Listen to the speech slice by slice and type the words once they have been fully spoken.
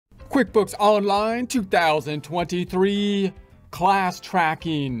QuickBooks Online 2023 class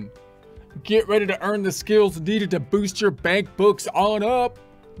tracking. Get ready to earn the skills needed to boost your bank books on up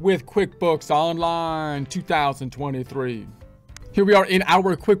with QuickBooks Online 2023. Here we are in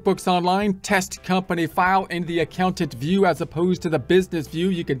our QuickBooks Online test company file in the accountant view as opposed to the business view.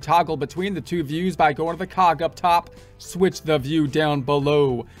 You can toggle between the two views by going to the cog up top, switch the view down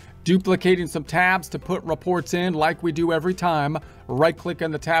below. Duplicating some tabs to put reports in like we do every time. Right click on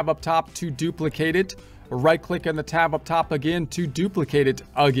the tab up top to duplicate it. Right click on the tab up top again to duplicate it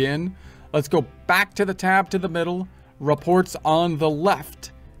again. Let's go back to the tab to the middle, reports on the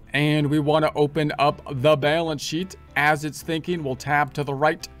left. And we want to open up the balance sheet. As it's thinking, we'll tab to the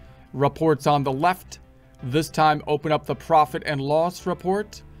right, reports on the left. This time open up the profit and loss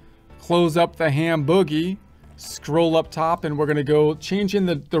report. Close up the ham boogie. Scroll up top and we're going to go changing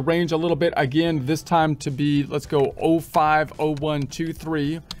the range a little bit again, this time to be, let's go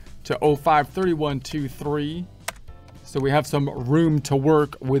 050123 to 053123. So we have some room to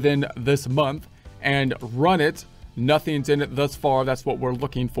work within this month and run it. Nothing's in it thus far. That's what we're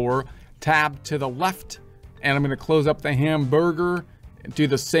looking for. Tab to the left and I'm going to close up the hamburger and do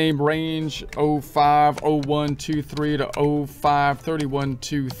the same range 050123 to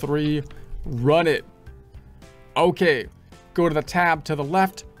 053123. Run it. Okay, go to the tab to the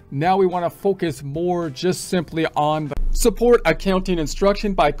left. Now we want to focus more just simply on the support accounting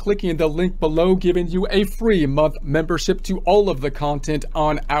instruction by clicking the link below, giving you a free month membership to all of the content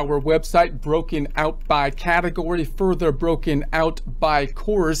on our website, broken out by category, further broken out by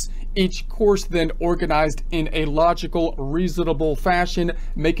course. Each course then organized in a logical, reasonable fashion,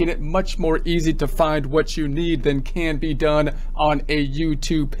 making it much more easy to find what you need than can be done on a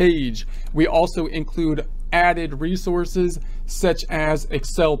YouTube page. We also include added resources such as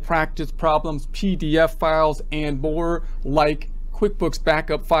Excel practice problems, PDF files, and more, like QuickBooks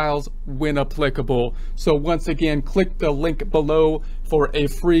backup files when applicable. So once again, click the link below for a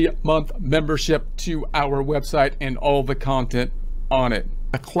free month membership to our website and all the content on it.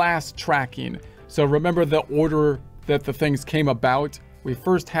 The class tracking. So remember the order that the things came about. We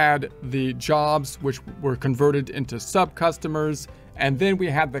first had the jobs, which were converted into sub-customers, and then we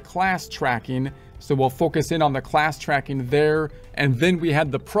had the class tracking. So we'll focus in on the class tracking there. And then we had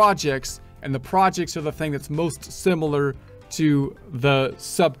the projects, and the projects are the thing that's most similar to the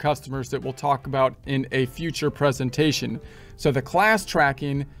sub-customers that we'll talk about in a future presentation. So the class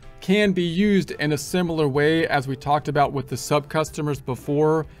tracking can be used in a similar way as we talked about with the sub-customers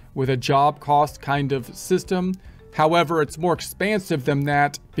before, with a job cost kind of system. However, it's more expansive than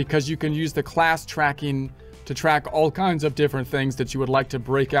that because you can use the class tracking to track all kinds of different things that you would like to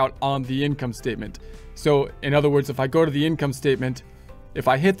break out on the income statement. So in other words, if I go to the income statement, if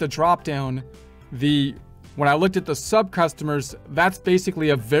I hit the drop down, when I looked at the sub-customers, that's basically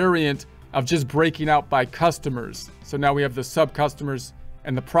a variant of just breaking out by customers. So now we have the sub-customers,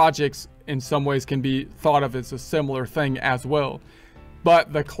 and the projects in some ways can be thought of as a similar thing as well.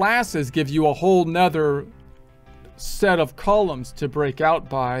 But the classes give you a whole nother set of columns to break out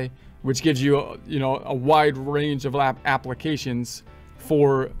by, which gives you a wide range of applications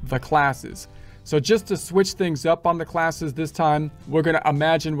for the classes. So just to switch things up on the classes this time, we're going to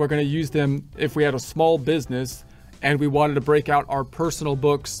imagine we're going to use them if we had a small business and we wanted to break out our personal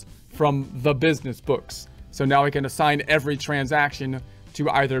books from the business books. So now I can assign every transaction to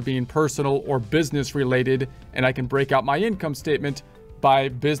either being personal or business related, and I can break out my income statement by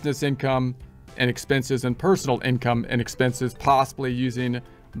business income and expenses and personal income and expenses, possibly using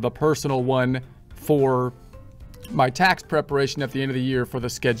the personal one for my tax preparation at the end of the year for the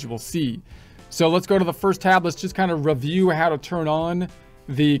Schedule C. So let's go to the first tab. Let's just kind of review how to turn on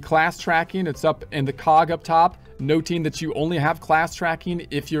the class tracking. It's up in the cog up top, noting that you only have class tracking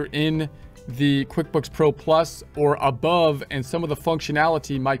if you're in the QuickBooks Pro Plus or above, and some of the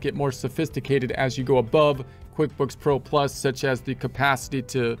functionality might get more sophisticated as you go above QuickBooks Pro Plus, such as the capacity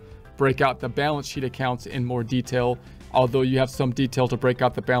to break out the balance sheet accounts in more detail, although you have some detail to break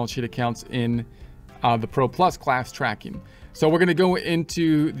out the balance sheet accounts in the Pro Plus class tracking. So we're going to go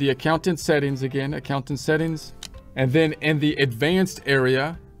into the accountant settings again, accountant settings, and then in the advanced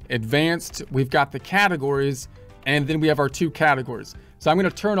area, advanced, we've got the categories, and then we have our two categories. So I'm going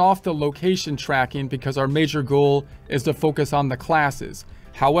to turn off the location tracking because our major goal is to focus on the classes.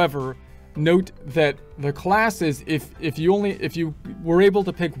 However, note that the classes, if you were able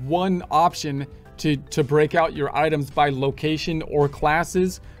to pick one option to break out your items by location or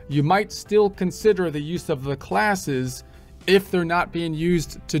classes, you might still consider the use of the classes if they're not being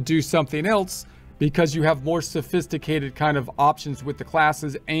used to do something else, because you have more sophisticated kind of options with the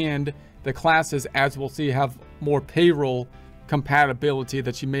classes, and the classes, as we'll see, have more payroll compatibility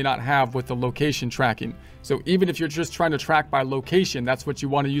that you may not have with the location tracking. So even if you're just trying to track by location, that's what you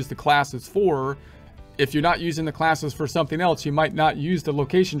want to use the classes for. If you're not using the classes for something else, you might not use the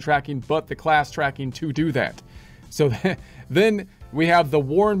location tracking, but the class tracking to do that. So then we have the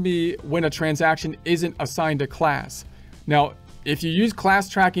warn me when a transaction isn't assigned a class. Now, if you use class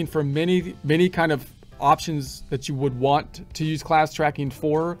tracking for many kind of options that you would want to use class tracking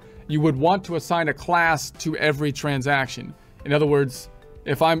for, you would want to assign a class to every transaction. In other words,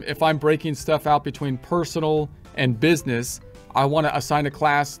 if I'm breaking stuff out between personal and business, I want to assign a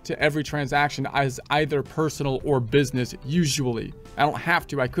class to every transaction as either personal or business. Usually, I don't have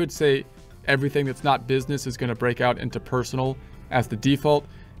to. I could say everything that's not business is going to break out into personal as the default,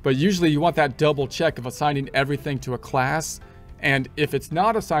 but usually you want that double check of assigning everything to a class. And if it's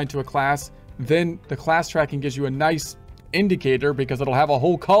not assigned to a class, then the class tracking gives you a nice indicator, because it'll have a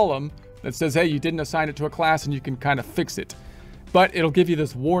whole column that says, hey, you didn't assign it to a class, and you can kind of fix it. But it'll give you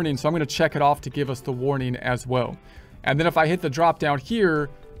this warning, so I'm going to check it off to give us the warning as well. And then if I hit the drop down here,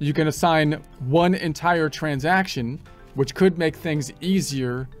 you can assign one entire transaction, which could make things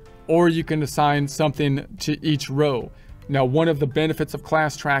easier, or you can assign something to each row. Now, one of the benefits of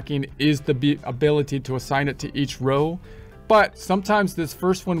class tracking is the ability to assign it to each row, but sometimes this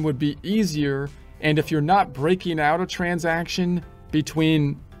first one would be easier. And if you're not breaking out a transaction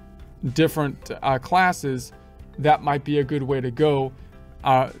between different classes, that might be a good way to go.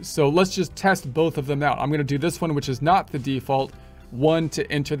 So let's just test both of them out. I'm going to do this one, which is not the default one, to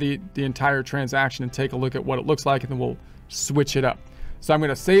enter the entire transaction and take a look at what it looks like, and then we'll switch it up. So I'm going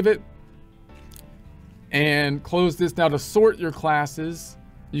to save it and close this. Now, to sort your classes,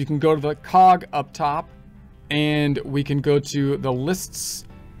 you can go to the cog up top, and we can go to the lists.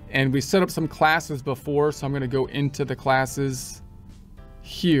 And we set up some classes before, so I'm going to go into the classes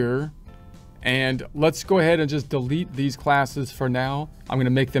here. And let's go ahead and just delete these classes for now. I'm going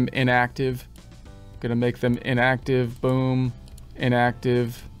to make them inactive. Going to make them inactive. Boom.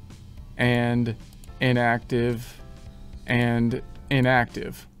 Inactive. And inactive. And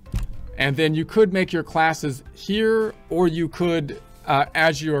inactive. And then you could make your classes here, or you could,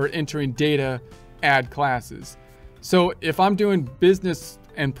 as you're entering data, add classes. So if I'm doing business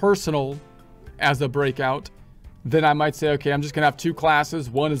and personal as a breakout, then I might say, okay, I'm just gonna have two classes.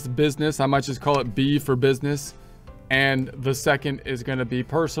 One is business. I might just call it B for business. And the second is gonna be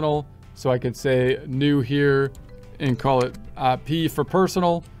personal. So I could say new here and call it P for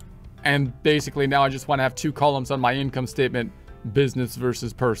personal. And basically now I just wanna have two columns on my income statement, business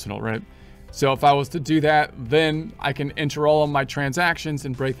versus personal, right? So if I was to do that, then I can enter all of my transactions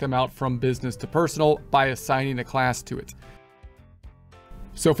and break them out from business to personal by assigning a class to it.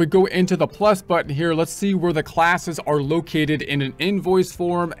 So if we go into the plus button here, let's see where the classes are located in an invoice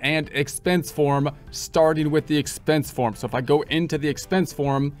form and expense form, starting with the expense form. So if I go into the expense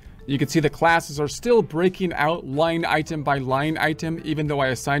form, you can see the classes are still breaking out line item by line item, even though I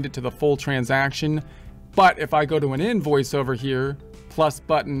assigned it to the full transaction. But if I go to an invoice over here, plus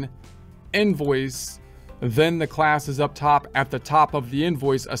button, invoice, then the class is up top at the top of the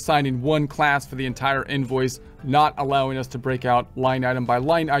invoice, assigning one class for the entire invoice, not allowing us to break out line item by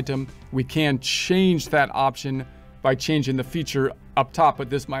line item. We can change that option by changing the feature up top, but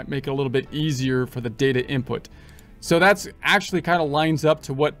this might make it a little bit easier for the data input. So that's actually kind of lines up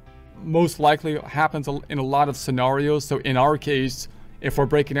to what most likely happens in a lot of scenarios. So in our case, if we're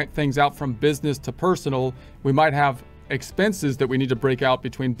breaking things out from business to personal, we might have expenses that we need to break out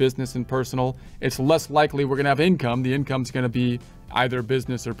between business and personal. It's less likely we're going to have income. The income's going to be either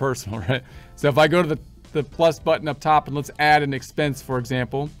business or personal, right? So if I go to the plus button up top, and let's add an expense, for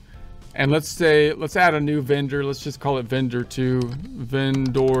example, and let's add a new vendor. Let's just call it vendor 2.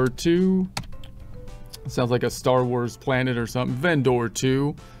 Vendor 2. Sounds like a Star Wars planet or something. Vendor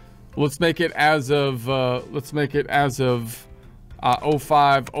 2. Let's make it as of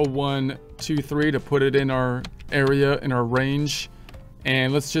 05, 01, 23 to put it in our area, in our range.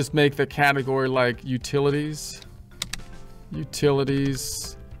 And let's just make the category like utilities.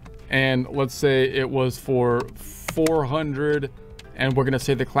 And let's say it was for 400, and we're going to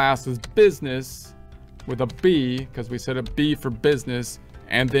say the class is business with a B, because we said a B for business,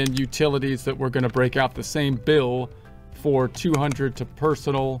 and then utilities that we're going to break out the same bill for 200 to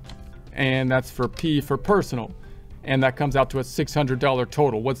personal, and that's for P for personal. And that comes out to a $600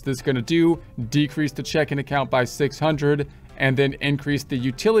 total. What's this going to do? Decrease the checking account by 600, and then increase the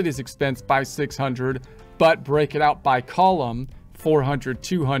utilities expense by 600, but break it out by column, 400,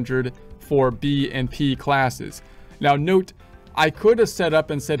 200 for B and P classes. Now note, I could have set up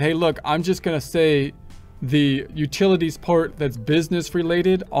and said, hey, look, I'm just going to say the utilities part that's business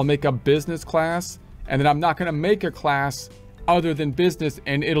related, I'll make a business class, and then I'm not going to make a class other than business,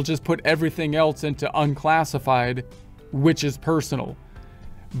 and it'll just put everything else into unclassified, which is personal.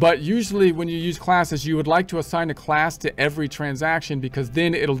 But usually when you use classes, you would like to assign a class to every transaction, because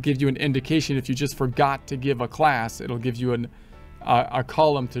then it'll give you an indication. If you just forgot to give a class, it'll give you a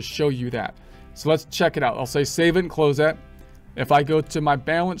column to show you that. So let's check it out. I'll say save it and close that. If I go to my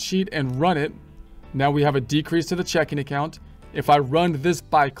balance sheet and run it, now we have a decrease to the checking account. If I run this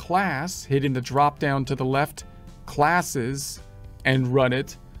by class, hitting the drop down to the left, classes, and run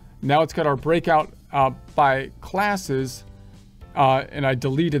it, now it's got our breakout by classes, and I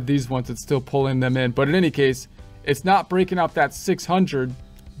deleted these ones. It's still pulling them in, but in any case, it's not breaking out that 600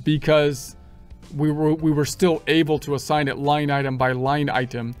 because we were still able to assign it line item by line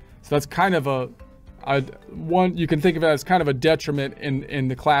item. So that's kind of a one, you can think of it as kind of a detriment in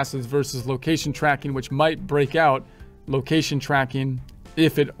the classes versus location tracking, which might break out location tracking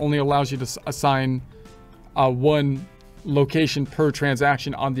if it only allows you to assign one location per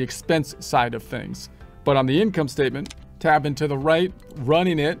transaction on the expense side of things. But on the income statement, tab into the right,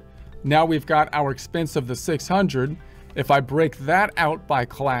 running it, now we've got our expense of the 600. If I break that out by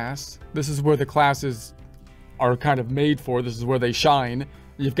class, this is where the classes are kind of made for. This is where they shine.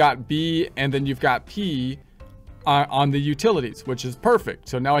 You've got B and then you've got P on the utilities, which is perfect.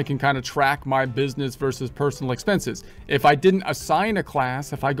 So now I can kind of track my business versus personal expenses. If I didn't assign a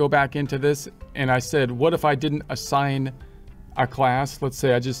class, if I go back into this and I said, what if I didn't assign a class? Let's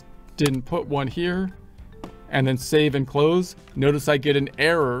say I just didn't put one here, and then save and close. Notice I get an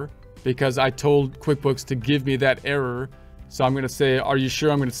error because I told QuickBooks to give me that error. So I'm going to say, are you sure?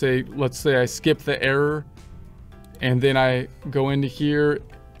 I'm going to say, let's say I skip the error, and then I go into here.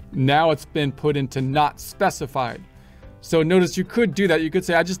 Now it's been put into not specified. So notice you could do that. You could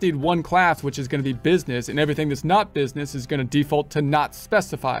say, I just need one class, which is going to be business, and everything that's not business is going to default to not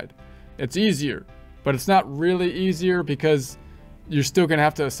specified. It's easier, but it's not really easier because you're still going to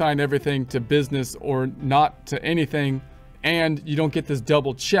have to assign everything to business or not to anything. And you don't get this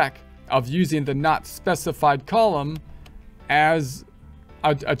double check of using the not specified column as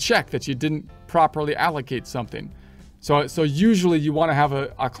a check that you didn't properly allocate something. So usually you want to have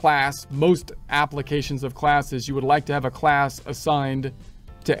a class. Most applications of classes, you would like to have a class assigned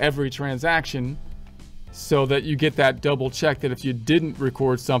to every transaction so that you get that double check that if you didn't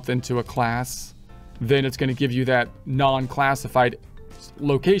record something to a class, then it's going to give you that non-classified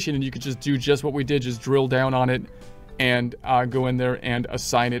location, and you could just do just what we did, just drill down on it and go in there and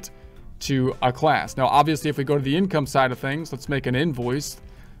assign it to a class. Now, obviously, if we go to the income side of things, let's make an invoice.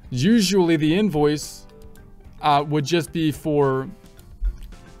 Usually the invoice would just be for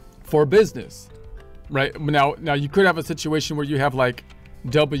business, right? Now you could have a situation where you have like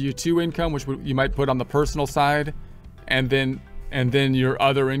W-2 income, which you might put on the personal side, and then your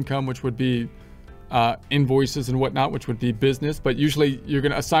other income, which would be invoices and whatnot, which would be business. But usually you're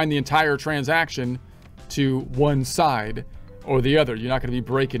going to assign the entire transaction to one side or the other. You're not going to be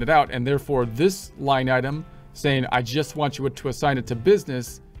breaking it out, and therefore this line item saying I just want you to assign it to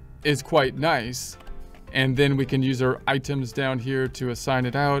business is quite nice. And then we can use our items down here to assign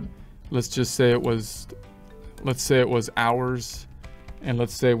it out. Let's just say it was, hours, and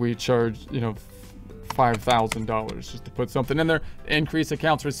let's say we charge, $5,000 just to put something in there. Increase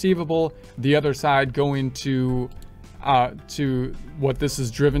accounts receivable. The other side going to what this is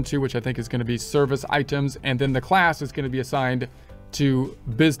driven to, which I think is going to be service items, and then the class is going to be assigned to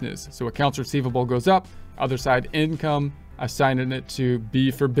business. So accounts receivable goes up. Other side income, assigning it to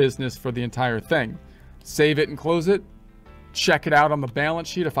B for business for the entire thing. Save it and close it. Check it out on the balance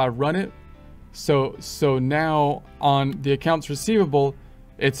sheet if I run it. So now on the accounts receivable,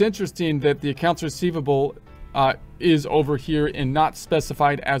 it's interesting that the accounts receivable is over here in not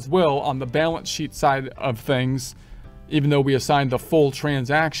specified as well on the balance sheet side of things, even though we assigned the full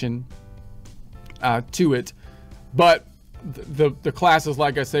transaction to it. But the classes,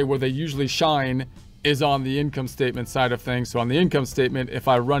 like I say, where they usually shine is on the income statement side of things. So on the income statement, if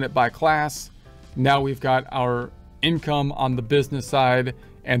I run it by class, now we've got our income on the business side,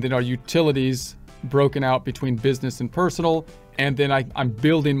 and then our utilities broken out between business and personal. And then I'm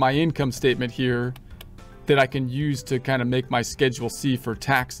building my income statement here that I can use to kind of make my Schedule C for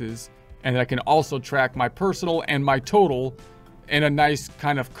taxes. And I can also track my personal and my total in a nice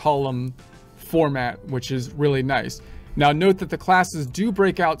kind of column format, which is really nice. Now note that the classes do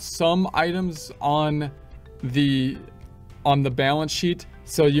break out some items on the balance sheet.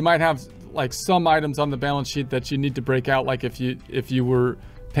 So you might have like some items on the balance sheet that you need to break out, like if you were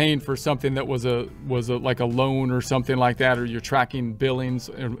paying for something that was like a loan or something like that, or you're tracking billings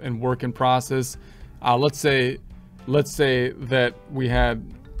and work in process. Let's say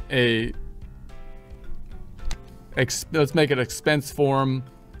let's make it expense form.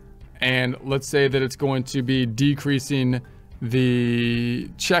 And let's say that it's going to be decreasing the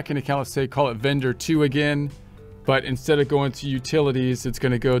checking account. Let's say call it vendor 2 again. But instead of going to utilities, it's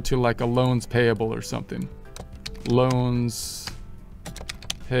going to go to like a loans payable or something. Loans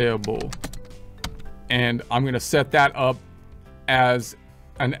payable. And I'm going to set that up as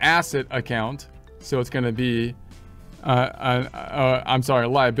an asset account. So it's going to be, I'm sorry, a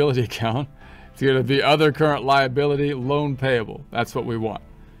liability account. It's going to be other current liability, loan payable. That's what we want.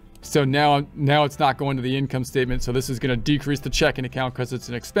 So now it's not going to the income statement. So this is going to decrease the checking account because it's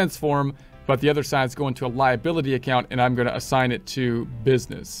an expense form. But the other side is going to a liability account, and I'm going to assign it to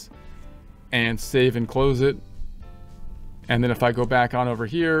business. And save and close it. And then if I go back on over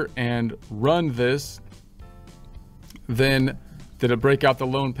here and run this, then did it break out the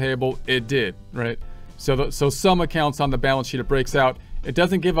loan payable? It did, right? So some accounts on the balance sheet, it breaks out. It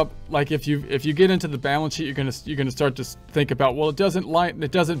doesn't give up. Like if you get into the balance sheet, you're gonna start to think about, well, it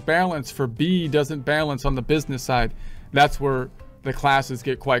doesn't balance for B, doesn't balance on the business side. That's where the classes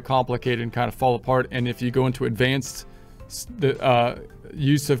get quite complicated and kind of fall apart. And if you go into advanced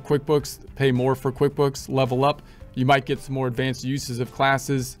use of QuickBooks, pay more for QuickBooks, level up, you might get some more advanced uses of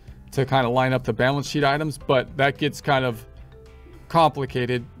classes to kind of line up the balance sheet items, but that gets kind of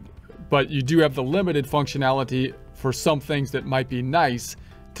complicated. But you do have the limited functionality for some things that might be nice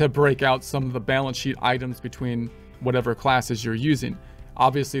to break out some of the balance sheet items between whatever classes you're using.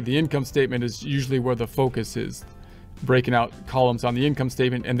 Obviously, the income statement is usually where the focus is, breaking out columns on the income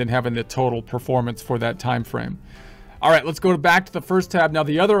statement and then having the total performance for that time frame. All right, let's go back to the first tab. Now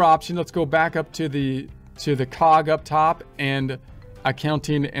the other option, let's go back up to the cog up top and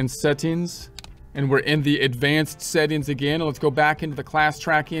accounting and settings. And we're in the advanced settings again. Let's go back into the class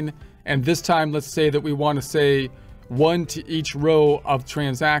tracking. And this time, let's say that we want to say 1 to each row of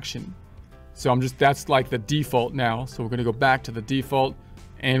transaction. So that's like the default now. So we're going to go back to the default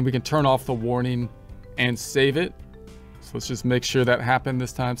and we can turn off the warning and save it. So let's just make sure that happened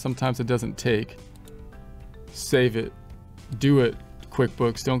this time. Sometimes it doesn't take. Save it. Do it,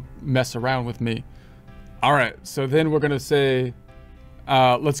 QuickBooks. Don't mess around with me. All right. So then we're going to say,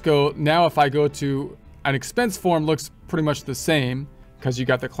 let's go. Now if I go to an expense form, looks pretty much the same because you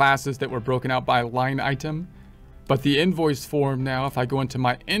got the classes that were broken out by line item. But the invoice form now, if I go into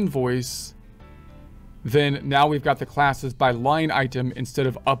my invoice, then now we've got the classes by line item instead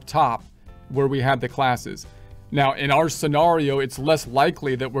of up top where we had the classes. Now in our scenario, it's less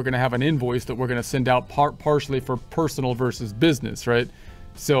likely that we're going to have an invoice that we're going to send out partially for personal versus business, right?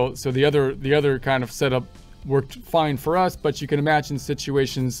 So the other kind of setup worked fine for us, but you can imagine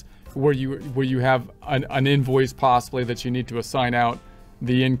situations where you have an invoice possibly that you need to assign out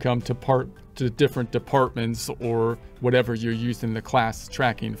the income to different departments or whatever you're using the class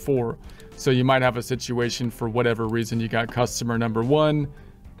tracking for. So you might have a situation for whatever reason you got customer number 1,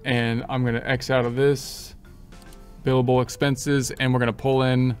 and I'm going to X out of this billable expenses, and we're going to pull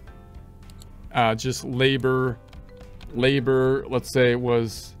in just labor. Let's say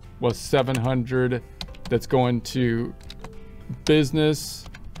was 700. That's going to business,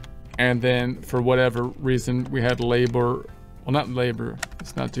 and then for whatever reason we had labor. Well, not labor.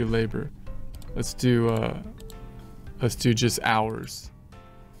 Let's not do labor. Let's do just hours,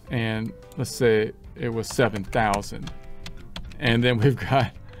 and let's say it was 7,000, and then we've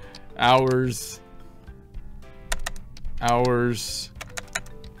got hours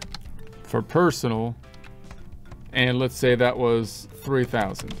for personal, and let's say that was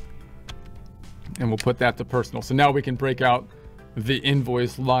 3,000, and we'll put that to personal. So now we can break out the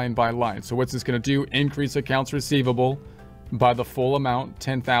invoice line by line. So what's this going to do? Increase accounts receivable by the full amount,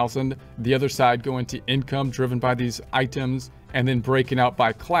 10,000. The other side going to income driven by these items, and then breaking out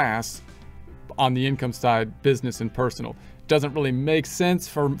by class on the income side, business and personal. Doesn't really make sense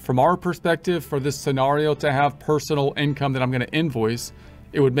from our perspective for this scenario to have personal income that I'm going to invoice.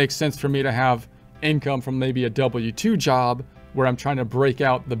 It would make sense for me to have income from maybe a W-2 job where I'm trying to break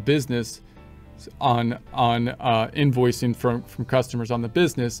out the business on invoicing from customers on the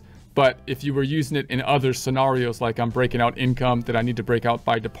business. But if you were using it in other scenarios, like I'm breaking out income that I need to break out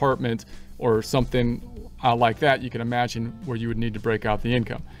by department or something like that, you can imagine where you would need to break out the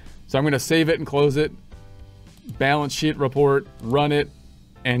income. So I'm going to save it and close it. Balance sheet report, run it.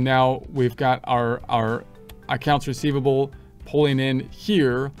 And now we've got our accounts receivable pulling in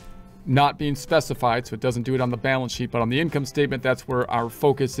here, not being specified. So it doesn't do it on the balance sheet, but on the income statement, that's where our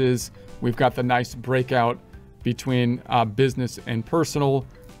focus is. We've got the nice breakout between business and personal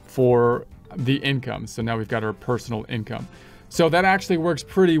for the income. So now we've got our personal income. So that actually works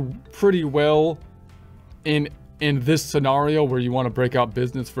pretty well in this scenario where you want to break out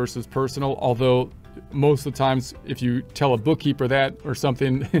business versus personal, although most of the times if you tell a bookkeeper that or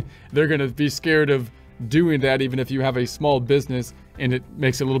something, they're going to be scared of doing that, even if you have a small business, and it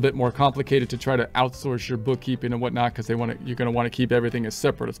makes it a little bit more complicated to try to outsource your bookkeeping and whatnot, because you're going to want to keep everything as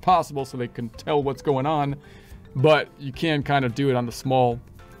separate as possible so they can tell what's going on. But you can kind of do it on the small,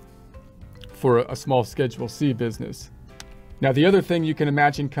 for a small Schedule C business. Now, the other thing you can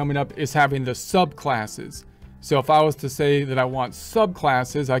imagine coming up is having the subclasses. So if I was to say that I want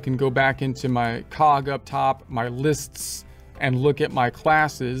subclasses, I can go back into my cog up top, my lists, and look at my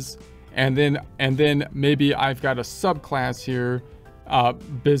classes. And then maybe I've got a subclass here,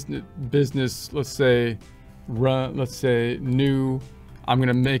 business, let's say new. I'm going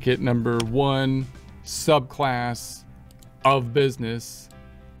to make it number 1 subclass of business,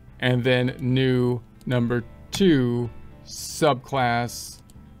 and then new number 2 subclass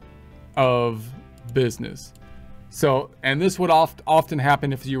of business. So, and this would often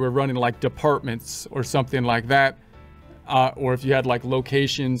happen if you were running like departments or something like that, or if you had like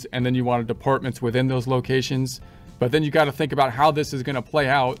locations and then you wanted departments within those locations. But then you got to think about how this is going to play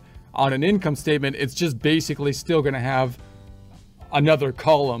out on an income statement. It's just basically still going to have another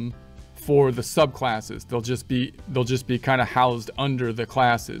column for the subclasses. They'll just be kind of housed under the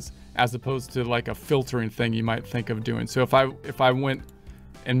classes, as opposed to like a filtering thing you might think of doing. So if I went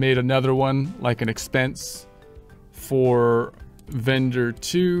and made another one, like an expense for vendor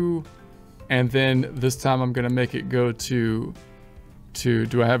 2, and then this time I'm going to make it go to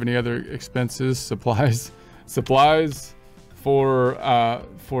do I have any other expenses? Supplies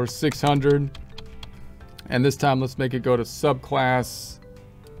for 600, and this time let's make it go to subclass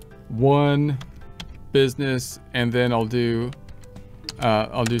 1 business, and then I'll do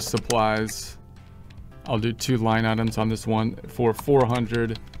supplies. I'll do 2 line items on this one for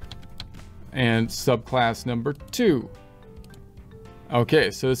 400 and subclass number 2.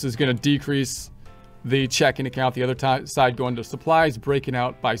 Okay, so this is going to decrease the checking account, the other side going to supplies, breaking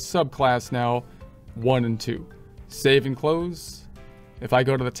out by subclass now 1 and 2. Save and close. If I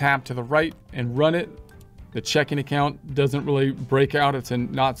go to the tab to the right and run it, the checking account doesn't really break out. It's in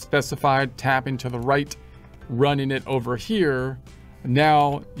not specified. Tapping to the right, running it over here.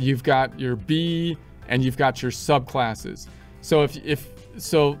 Now you've got your B and you've got your subclasses. So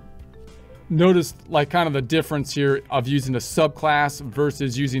so notice like kind of the difference here of using a subclass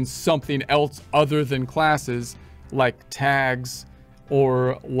versus using something else other than classes, like tags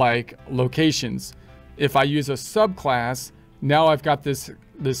or like locations. If I use a subclass, now I've got this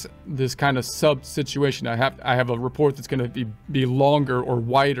kind of sub situation. I have a report that's going to be longer or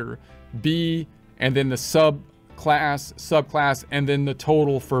wider, B, and then the subclass, and then the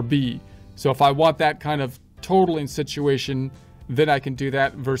total for B. So if I want that kind of totaling situation, then I can do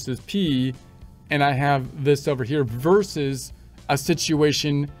that versus P, and I have this over here versus a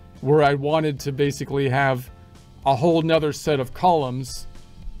situation where I wanted to basically have a whole nother set of columns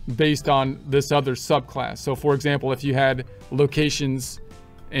based on this other subclass. So for example, if you had locations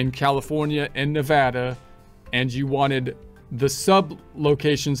in California and Nevada, and you wanted the sub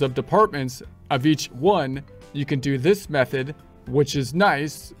locations of departments of each one, you can do this method, which is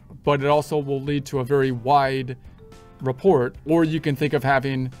nice, but it also will lead to a very wide report. Or you can think of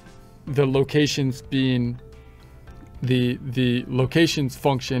having the locations being the locations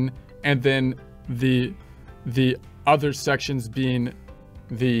function, and then the other sections being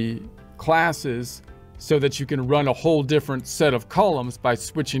the classes, so that you can run a whole different set of columns by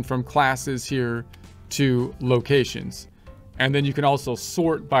switching from classes here to locations. And then you can also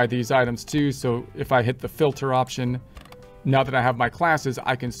sort by these items too. So if I hit the filter option, now that I have my classes,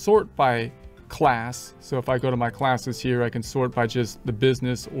 I can sort by class. So if I go to my classes here, I can sort by just the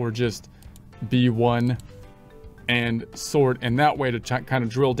business or just B1 and sort in that way to kind of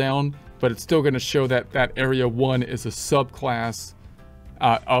drill down, but it's still going to show that that area 1 is a subclass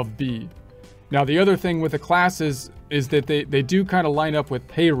of B. Now, the other thing with the classes is that they do kind of line up with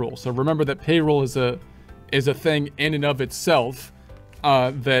payroll. So remember that payroll is a thing in and of itself,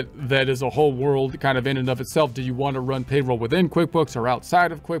 that is a whole world kind of in and of itself. Do you want to run payroll within QuickBooks or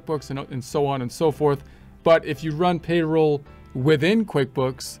outside of QuickBooks, and so on and so forth? But if you run payroll within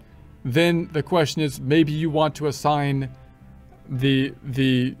QuickBooks, then the question is, maybe you want to assign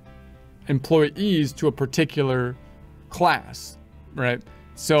the employees to a particular class, right?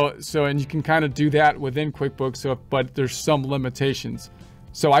 So and you can kind of do that within QuickBooks, but there's some limitations.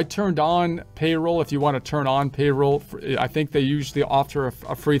 So I turned on payroll. If you want to turn on payroll, I think they usually offer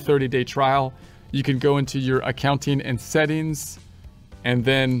a free 30-day trial. You can go into your accounting and settings, and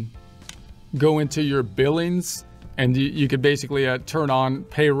then go into your billings, and you could basically turn on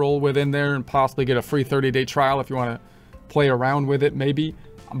payroll within there and possibly get a free 30-day trial if you want to play around with it maybe.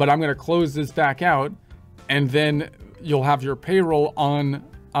 but I'm going to close this back out, and then you'll have your payroll on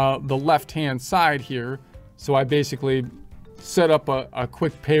the left-hand side here. So I basically set up a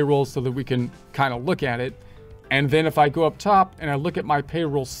quick payroll so that we can kind of look at it. And then if I go up top and I look at my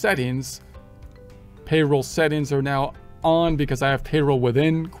payroll settings are now on because I have payroll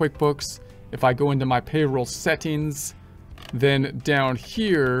within QuickBooks. If I go into my payroll settings, then down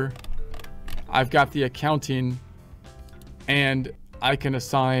here, I've got the accounting, and I can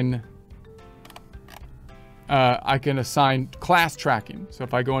assign class tracking. So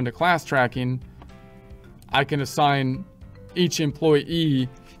if I go into class tracking, I can assign each employee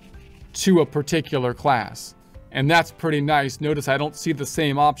to a particular class. And that's pretty nice. Notice I don't see the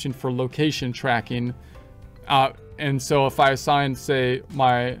same option for location tracking. And so if I assign, say,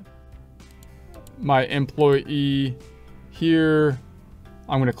 my employee here,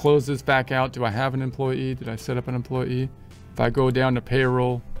 I'm going to close this back out. Do I have an employee? Did I set up an employee? If I go down to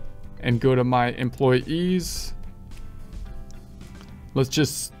payroll and go to my employees,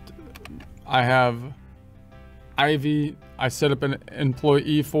 I have Ivy, I set up an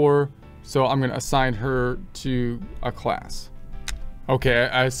employee for, so I'm going to assign her to a class. Okay,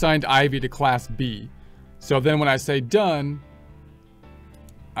 I assigned Ivy to class B. So then when I say done,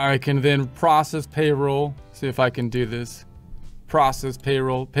 I can then process payroll. See if I can do this. Process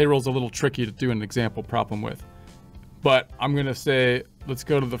payroll. Payroll's a little tricky to do an example problem with. But I'm going to say, let's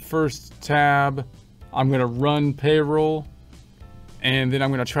go to the first tab. I'm going to run payroll. And then I'm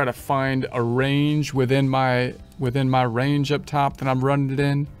going to try to find a range within my range up top that I'm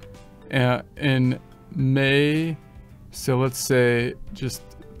running it in May. So let's say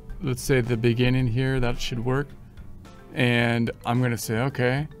the beginning here, that should work. And I'm going to say,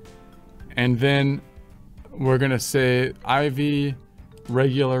 okay. And then we're going to say Ivy,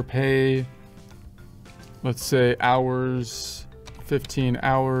 regular pay. Let's say hours, 15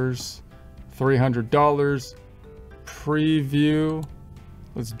 hours, $300. Preview.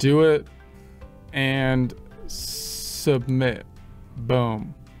 Let's do it and submit.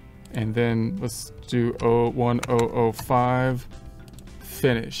 Boom. And then let's do 1005.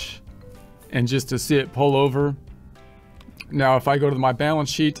 Finish. And just to see it pull over. Now, if I go to my balance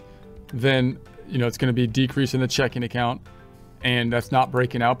sheet, then it's going to be decrease in the checking account, and that's not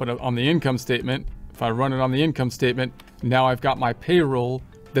breaking out. But on the income statement, if I run it on the income statement, now I've got my payroll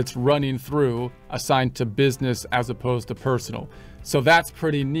that's running through assigned to business as opposed to personal. So that's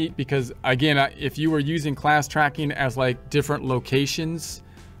pretty neat because, again, if you were using class tracking as like different locations,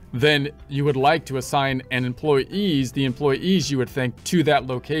 then you would like to assign the employees you would think to that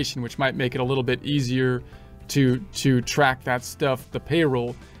location, which might make it a little bit easier to track that stuff, the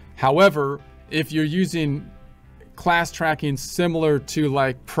payroll. However, if you're using class tracking similar to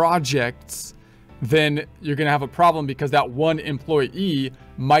like projects, then you're going to have a problem because that one employee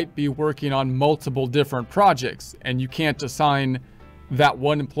might be working on multiple different projects, and you can't assign that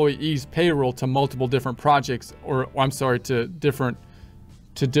one employee's payroll to multiple different projects, or I'm sorry, to different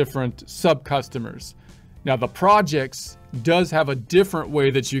sub-customers. Now, the projects does have a different way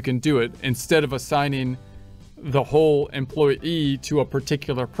that you can do it. Instead of assigning the whole employee to a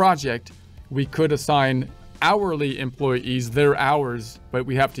particular project, we could assign hourly employees their hours, but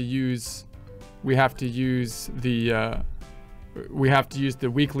we have to use the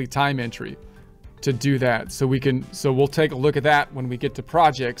weekly time entry to do that. So we'll take a look at that when we get to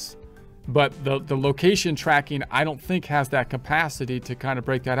projects. But the location tracking, I don't think has that capacity to kind of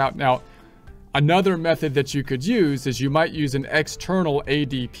break that out. Now, another method that you could use is you might use an external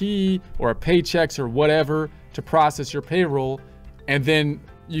ADP or a Paychex or whatever to process your payroll, and then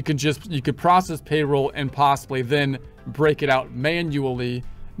you could process payroll and possibly then break it out manually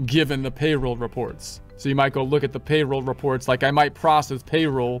given the payroll reports. So you might go look at the payroll reports, like I might process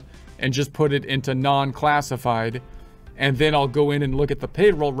payroll and just put it into non-classified, and then I'll go in and look at the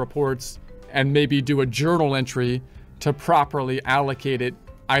payroll reports and maybe do a journal entry to properly allocate it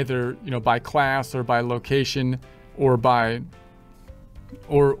either by class or by location or by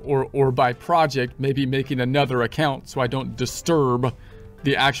project, maybe making another account so I don't disturb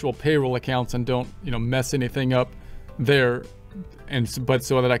the actual payroll accounts and don't mess anything up there, but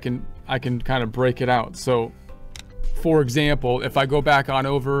so that I can kind of break it out. So for example, if I go back on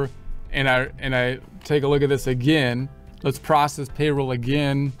over and I take a look at this again, let's process payroll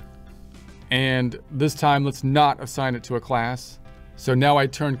again, and this time let's not assign it to a class. So now I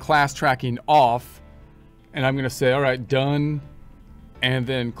turn class tracking off, and I'm going to say, all right, done, and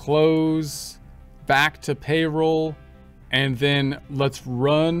then close, back to payroll, and then let's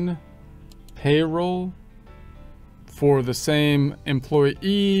run payroll for the same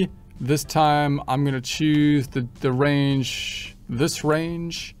employee. This time I'm going to choose the range this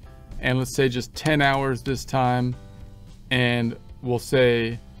range, and let's say just 10 hours this time, and we'll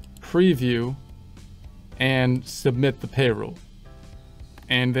say preview and submit the payroll.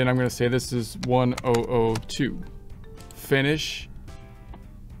 And then I'm going to say this is 1002. Finish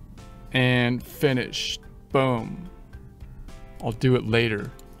and finish. Boom. I'll do it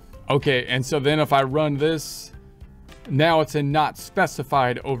later. Okay, and so then if I run this, now it's in not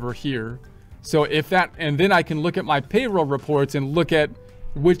specified over here. So if that, and then I can look at my payroll reports and look at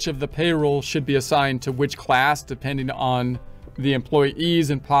which of the payroll should be assigned to which class depending on the employees,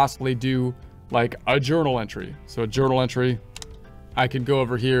 and possibly do like a journal entry. So a journal entry, I could go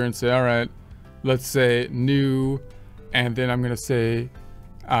over here and say, all right, let's say new, and then I'm going to say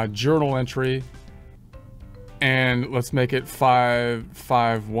journal entry, and let's make it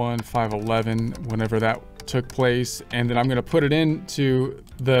 5/5/1 5/11 whenever that took place. And then I'm going to put it into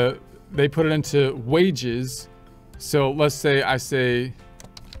they put it into wages. So let's say I say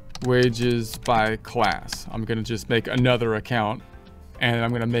wages by class. I'm going to just make another account, and I'm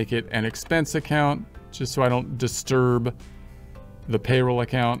going to make it an expense account just so I don't disturb the payroll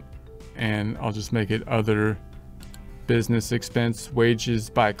account. And I'll just make it other business expense wages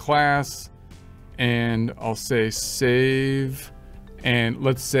by class, and I'll say save. And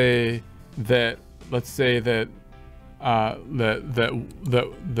let's say that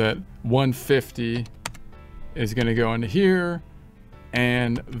 150 is going to go into here,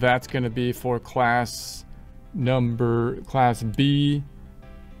 and that's going to be for class B,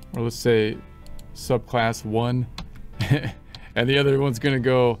 or let's say subclass 1. And the other one's going to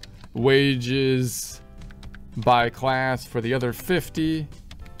go wages by class for the other 50,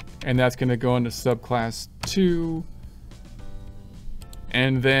 and that's going to go into subclass 2.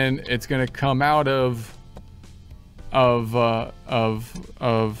 And then it's going to come out of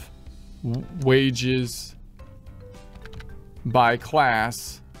wages by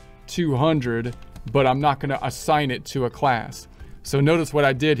class 200, but I'm not going to assign it to a class. So notice what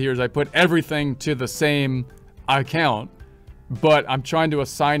I did here is I put everything to the same account, but I'm trying to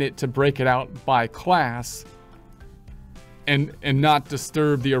assign it to break it out by class and not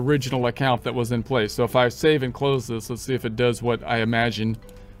disturb the original account that was in place. So if I save and close this, let's see if it does what I imagine,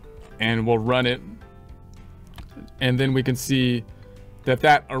 and we'll run it. And then we can see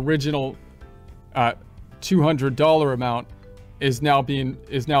that original $200 amount is now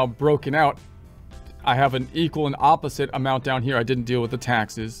broken out. I have an equal and opposite amount down here. I didn't deal with the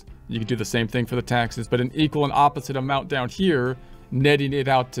taxes. You can do the same thing for the taxes, but an equal and opposite amount down here, netting it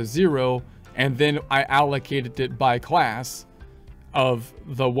out to 0. And then I allocated it by class of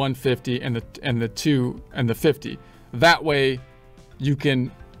the 150 and the 2 and the 50. That way you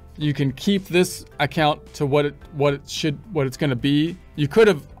can keep this account to what it's going to be.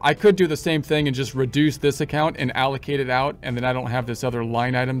 I could do the same thing and just reduce this account and allocate it out, and then I don't have this other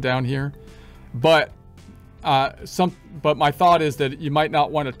line item down here. But my thought is that you might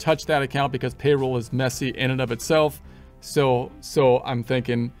not want to touch that account because payroll is messy in and of itself. So I'm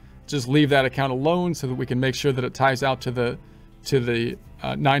thinking just leave that account alone so that we can make sure that it ties out to the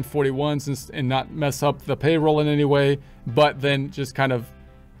 941s and not mess up the payroll in any way, but then just kind of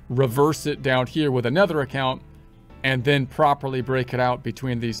reverse it down here with another account and then properly break it out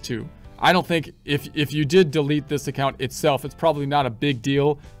between these two. I don't think if you did delete this account itself, it's probably not a big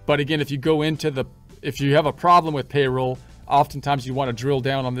deal. But again, if you have a problem with payroll, oftentimes you want to drill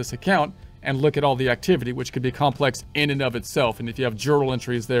down on this account and look at all the activity, which could be complex in and of itself. And if you have journal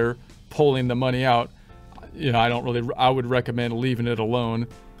entries there pulling the money out, I would recommend leaving it alone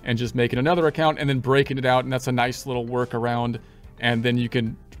and just making another account and then breaking it out. And that's a nice little workaround. And then you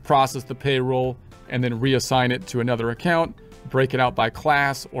can process the payroll and then reassign it to another account, break it out by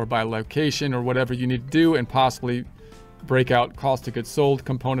class or by location or whatever you need to do, and possibly break out cost of goods sold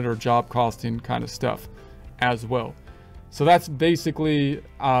component or job costing kind of stuff as well. So that's basically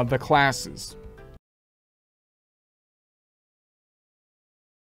the classes.